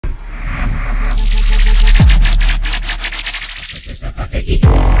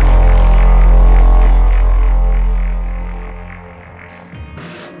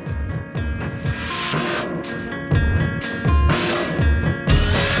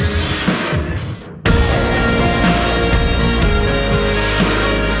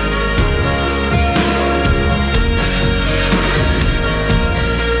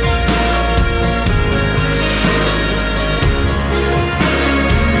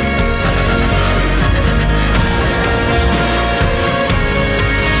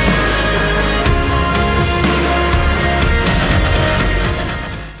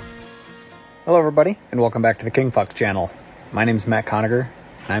everybody, and welcome back to the King Fox channel. My name is Matt Conacher,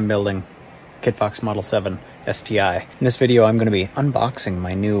 and I'm building Kit Fox Model 7 STI. In this video, I'm going to be unboxing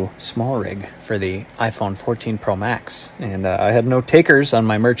my new small rig for the iPhone 14 Pro Max. And I had no takers on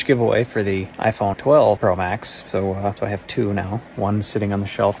my merch giveaway for the iPhone 12 Pro Max, so I have two now. One's sitting on the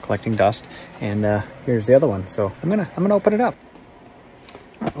shelf collecting dust, and here's the other one. So I'm gonna open it up. All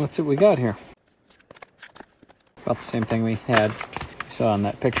right, let's see what we got here. About the same thing we had. Saw in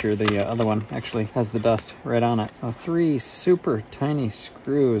that picture, the other one actually has the dust right on it. Three super tiny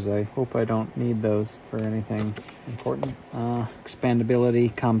screws. I hope I don't need those for anything important.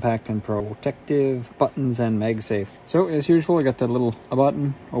 Expandability, compact and protective, buttons and MagSafe. So as usual, I got that little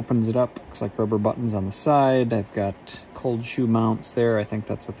button, opens it up. Looks like rubber buttons on the side. I've got cold shoe mounts there. I think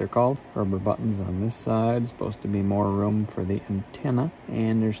that's what they're called. Rubber buttons on this side. Supposed to be more room for the antenna.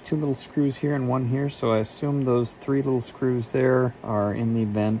 And there's two little screws here and one here. So I assume those three little screws there are in the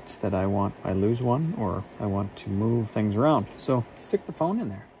event that I lose one or I want to move things around. So stick the phone in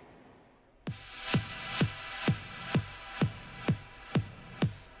there.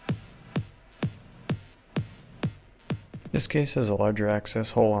 This case has a larger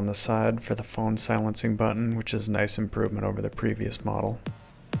access hole on the side for the phone silencing button, which is a nice improvement over the previous model.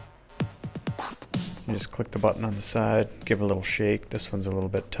 You just click the button on the side, give it a little shake. This one's a little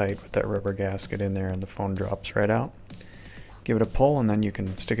bit tight with that rubber gasket in there and the phone drops right out. Give it a pull and then you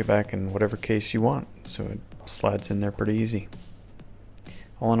can stick it back in whatever case you want, so it slides in there pretty easy.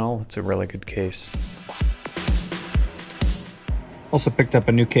 All in all, it's a really good case. Also picked up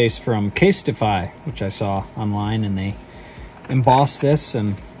a new case from Casetify, which I saw online, and they embossed this,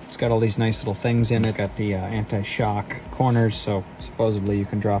 and it's got all these nice little things in it. It's got the anti-shock corners, so supposedly you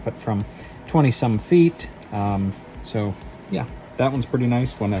can drop it from 20-some feet. So yeah, that one's pretty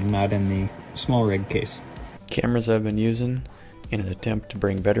nice when I'm not in the small rig case. Cameras I've been using in an attempt to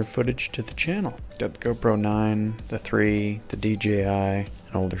bring better footage to the channel. Got the GoPro 9, the 3, the DJI, an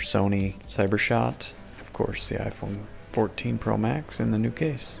older Sony Cybershot, of course the iPhone 14 Pro Max in the new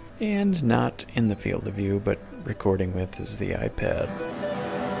case. And not in the field of view, but recording with is the iPad.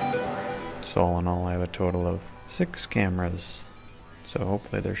 So all in all, I have a total of 6 cameras. So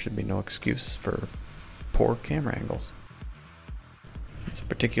hopefully there should be no excuse for poor camera angles. This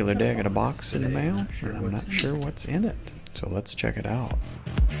particular day I got a box in the mail, and I'm not sure what's in it. So let's check it out.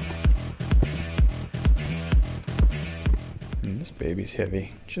 And this baby's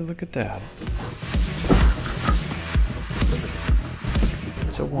heavy. Would you look at that?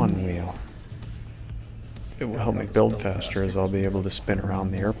 It's a one wheel. It will help me build faster as I'll be able to spin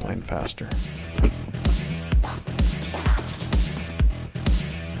around the airplane faster.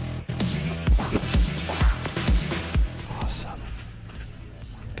 Awesome.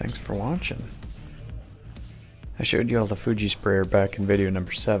 Thanks for watching. I showed you all the Fuji sprayer back in video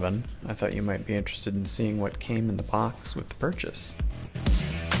number 7. I thought you might be interested in seeing what came in the box with the purchase.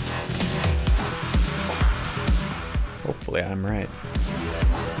 Hopefully I'm right.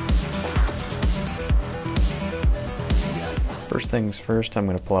 First things first, I'm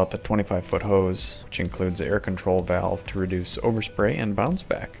going to pull out the 25-foot hose, which includes the air control valve to reduce overspray and bounce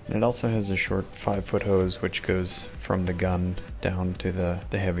back. And it also has a short 5-foot hose which goes from the gun down to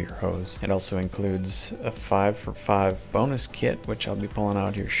the heavier hose. It also includes a 5-for-5 bonus kit, which I'll be pulling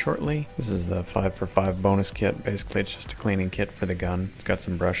out here shortly. This is the 5-for-5 bonus kit. Basically it's just a cleaning kit for the gun. It's got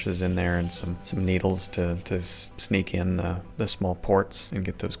some brushes in there and some needles to sneak in the small ports and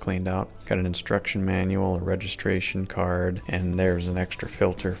get those cleaned out. Got an instruction manual, a registration card, and there's an extra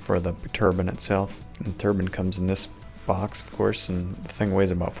filter for the turbine itself. And the turbine comes in this box, of course, and the thing weighs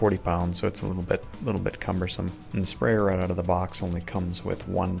about 40 pounds, so it's a little bit cumbersome. And the sprayer right out of the box only comes with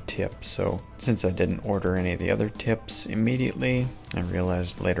one tip, so since I didn't order any of the other tips immediately, I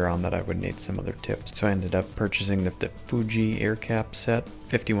realized later on that I would need some other tips. So I ended up purchasing the Fuji air cap set,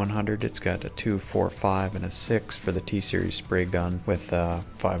 5100. It's got a 2, 4, 5, and a 6 for the T-Series spray gun with a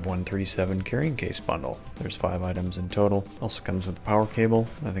 5137 carrying case bundle. There's 5 items in total. Also comes with a power cable.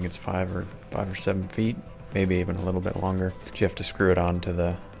 I think it's 5 or 7 feet. Maybe even a little bit longer. But you have to screw it on to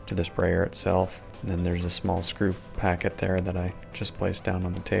the sprayer itself. And then there's a small screw packet there that I just placed down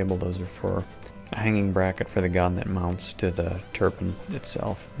on the table. Those are for a hanging bracket for the gun that mounts to the turbine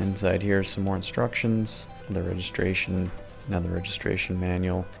itself. Inside here is some more instructions, another registration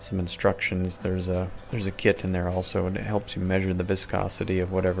manual, some instructions. There's a kit in there also, and it helps you measure the viscosity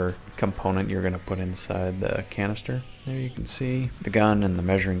of whatever component you're going to put inside the canister. There you can see the gun and the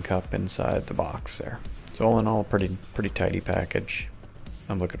measuring cup inside the box there. So all in all, pretty tidy package.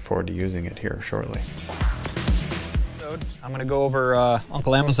 I'm looking forward to using it here shortly. I'm going to go over,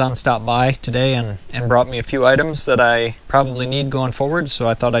 Uncle Amazon stopped by today and brought me a few items that I probably need going forward, so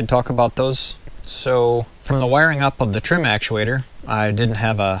I thought I'd talk about those So from the wiring up of the trim actuator, I didn't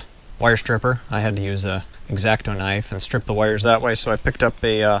have a wire stripper. I had to use a X-Acto knife and strip the wires that way, so I picked up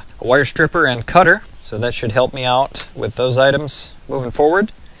a wire stripper and cutter, so that should help me out with those items moving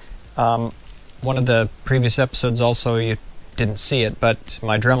forward. One of the previous episodes also, you didn't see it, but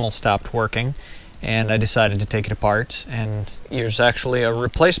my Dremel stopped working and I decided to take it apart, and here's actually a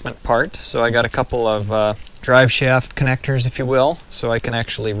replacement part. So I got a couple of drive shaft connectors, if you will, so I can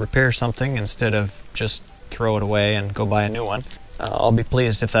actually repair something instead of just throw it away and go buy a new one. I'll be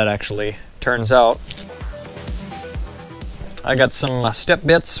pleased if that actually turns out. I got some step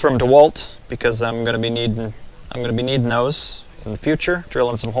bits from DeWalt because I'm going to be needing those in the future,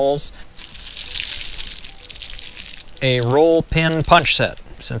 drilling some holes. A roll pin punch set,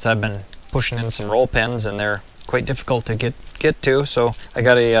 since I've been pushing in some roll pins and they're quite difficult to get to, so I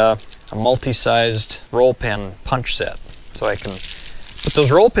got a multi-sized roll pin punch set so I can put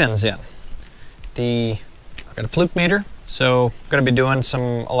those roll pins in. I got a flute meter, so I'm going to be doing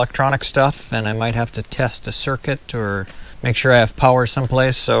some electronic stuff, and I might have to test a circuit or make sure I have power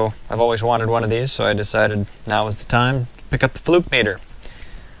someplace, so I've always wanted one of these, so I decided now is the time to pick up the flute meter.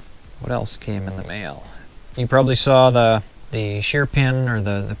 What else came in the mail? You probably saw the shear pin, or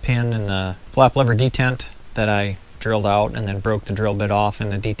the pin in the flap lever detent that I drilled out and then broke the drill bit off in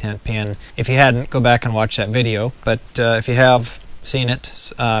the detent pin. If you hadn't, go back and watch that video, but if you have seen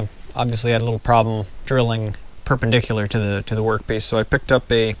it, obviously I had a little problem drilling perpendicular to the workpiece, so I picked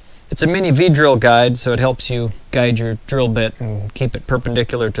up it's a mini V-drill guide, so it helps you guide your drill bit and keep it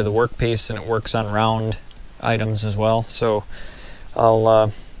perpendicular to the workpiece, and it works on round items as well. So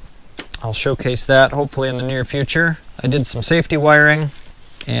I'll showcase that hopefully in the near future. I did some safety wiring,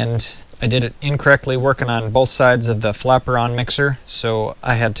 and I did it incorrectly working on both sides of the flapper-on mixer, so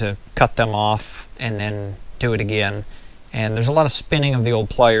I had to cut them off and then do it again. And there's a lot of spinning of the old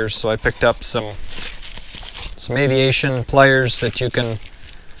pliers, so I picked up some aviation pliers that you can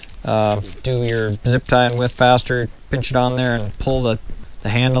do your zip tying with faster. Pinch it on there and pull the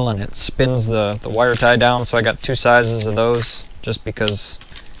handle, and it spins the wire tie down. So I got 2 sizes of those, just because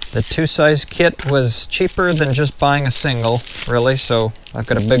the 2-size kit was cheaper than just buying a single, really. So I've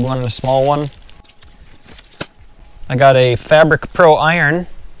got a big one and a small one. I got a Fabric Pro iron.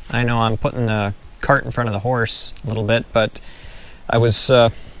 I know I'm putting the cart in front of the horse a little bit, but I was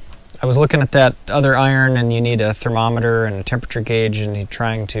looking at that other iron, and you need a thermometer and a temperature gauge, and you're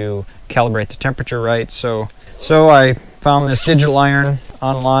trying to calibrate the temperature right. So I found this digital iron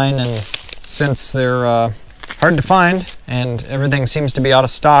online, and since they're hard to find and everything seems to be out of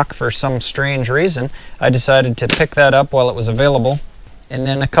stock for some strange reason, I decided to pick that up while it was available. And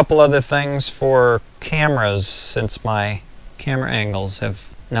then a couple other things for cameras, since my camera angles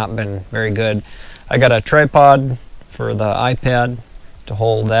have not been very good. I got a tripod for the iPad to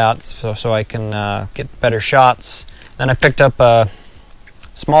hold that, so I can get better shots. Then I picked up a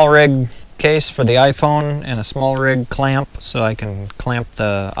small rig case for the iPhone and a small rig clamp, so I can clamp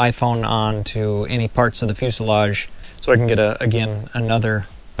the iPhone onto any parts of the fuselage, so I can get again another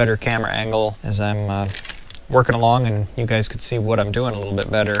better camera angle as I'm working along, and you guys could see what I'm doing a little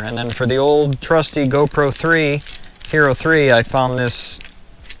bit better. And then for the old trusty GoPro 3 Hero 3, I found this,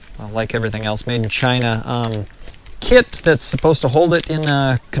 well, like everything else, made in China, kit that's supposed to hold it in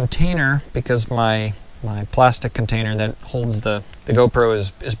a container, because my plastic container that holds the GoPro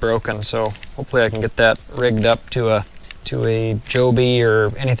is broken. So hopefully I can get that rigged up to a Joby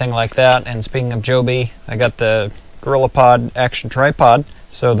or anything like that. And speaking of Joby, I got the GorillaPod action tripod,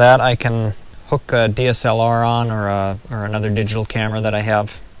 so that I can hook a DSLR on, or another digital camera that I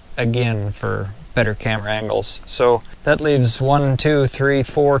have, again, for better camera angles. So that leaves 1, 2, 3,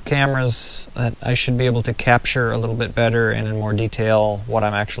 4 cameras that I should be able to capture a little bit better and in more detail what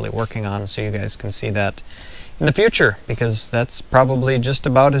I'm actually working on, so you guys can see that in the future, because that's probably just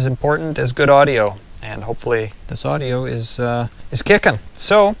about as important as good audio, and hopefully this audio is kicking.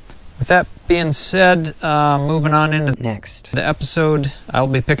 So with that being said, moving on into Next, the episode, I'll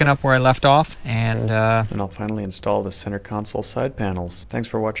be picking up where I left off, and I'll finally install the center console side panels. Thanks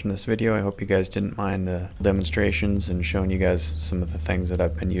for watching this video. I hope you guys didn't mind the demonstrations and showing you guys some of the things that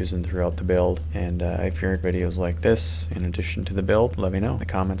I've been using throughout the build. And if you're in videos like this, in addition to the build, let me know in the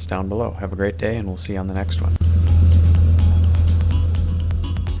comments down below. Have a great day, and we'll see you on the next one.